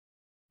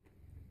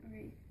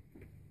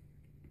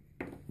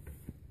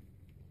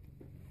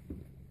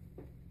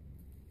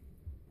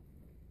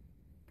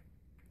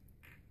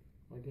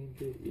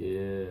danger.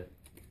 Yeah.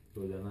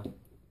 Go, Jana.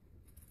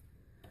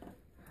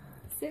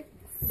 6.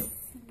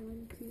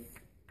 1, 2.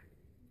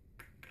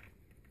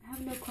 I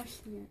have no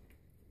question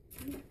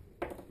yet.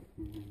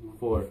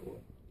 4.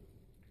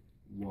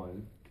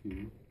 1, 2,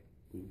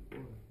 3, 4.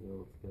 Yeah,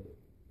 let's get it.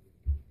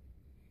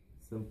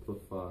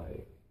 Simplify.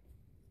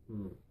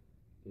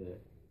 Yeah.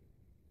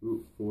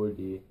 Root 4D.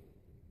 I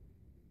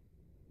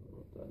don't know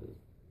what that is.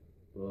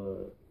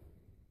 But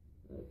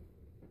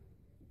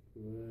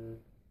where?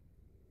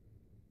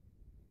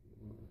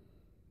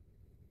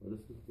 What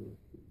is this root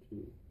 2?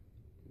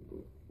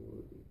 Root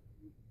 4D.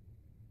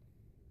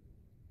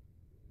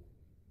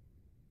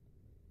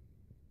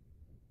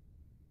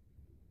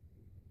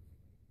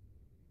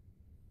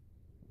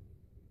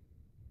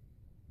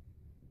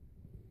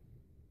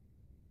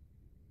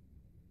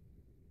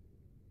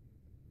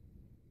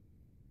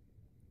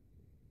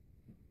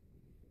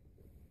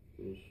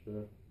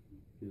 Sure.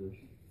 Yes.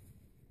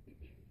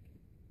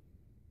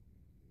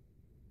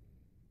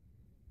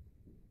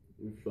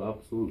 For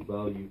absolute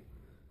value.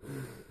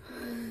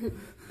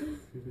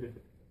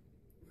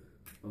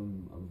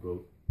 I'm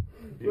broke.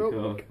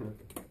 Broke.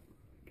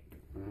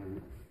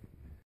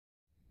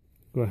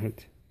 Go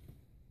ahead.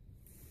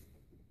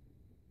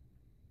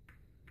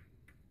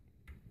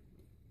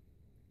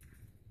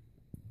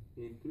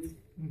 A3.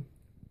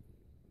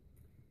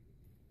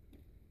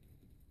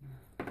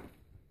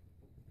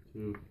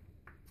 2.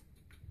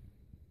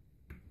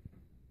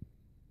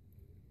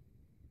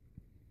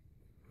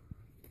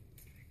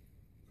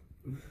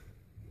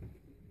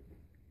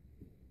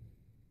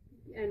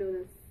 I know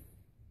this.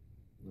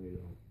 No, you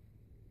don't.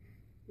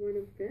 Word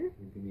of that?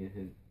 Give me a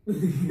hint.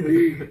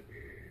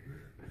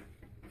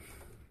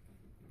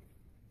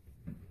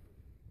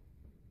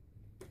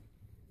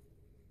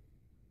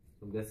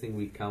 I'm guessing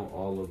we count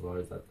all of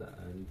ours at the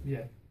end.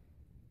 Yeah.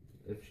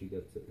 If she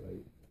gets it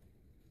right.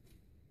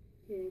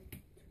 Okay,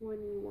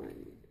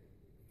 21.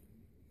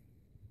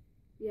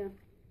 Yeah.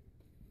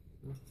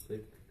 No,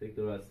 take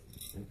the rest.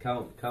 And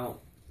count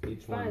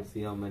each one. 5.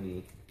 See how many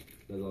you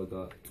guys all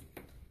got.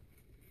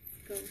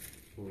 Go.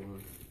 4.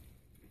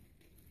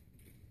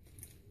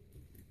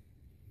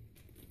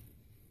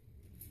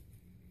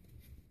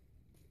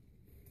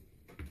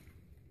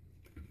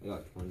 I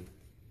got 20.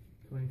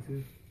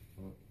 22.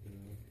 Oh,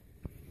 yeah.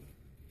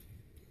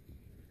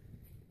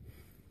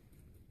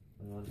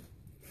 Hang on.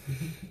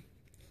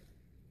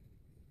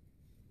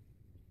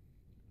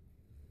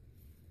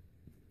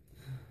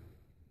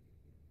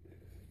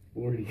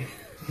 40.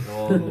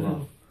 Oh,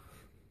 no.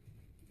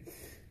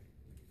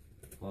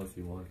 Plus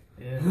you won.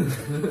 Yeah.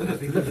 I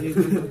think that's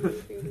easy.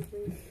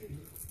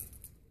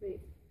 Wait.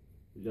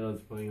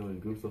 John's playing in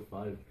groups of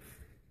 5.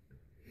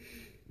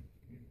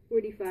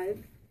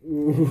 45.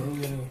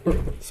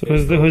 So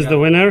who's the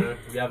winner?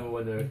 We have a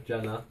winner,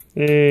 Jenna.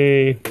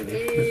 Hey.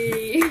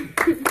 Hey.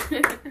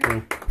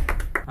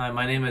 Hi,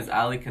 my name is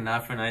Ali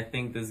Kanafar, and I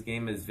think this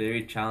game is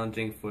very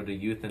challenging for the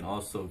youth and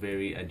also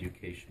very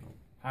educational.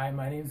 Hi,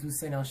 my name is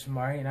Hussein El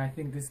Shamari, and I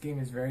think this game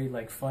is very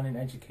fun and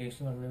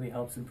educational and really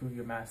helps improve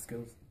your math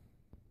skills.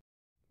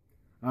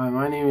 Hi,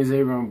 my name is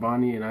Abraham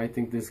Bani, and I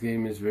think this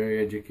game is very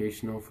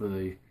educational for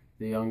the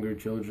younger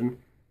children,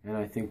 and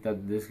I think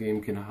that this game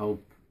can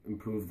help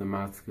improve the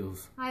math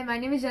skills. Hi, my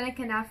name is Jenna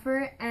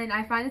Kanafar, and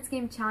I find this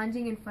game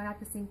challenging and fun at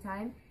the same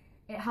time.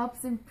 It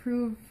helps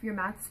improve your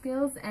math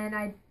skills, and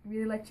I'd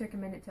really like to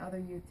recommend it to other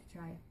youth to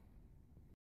try.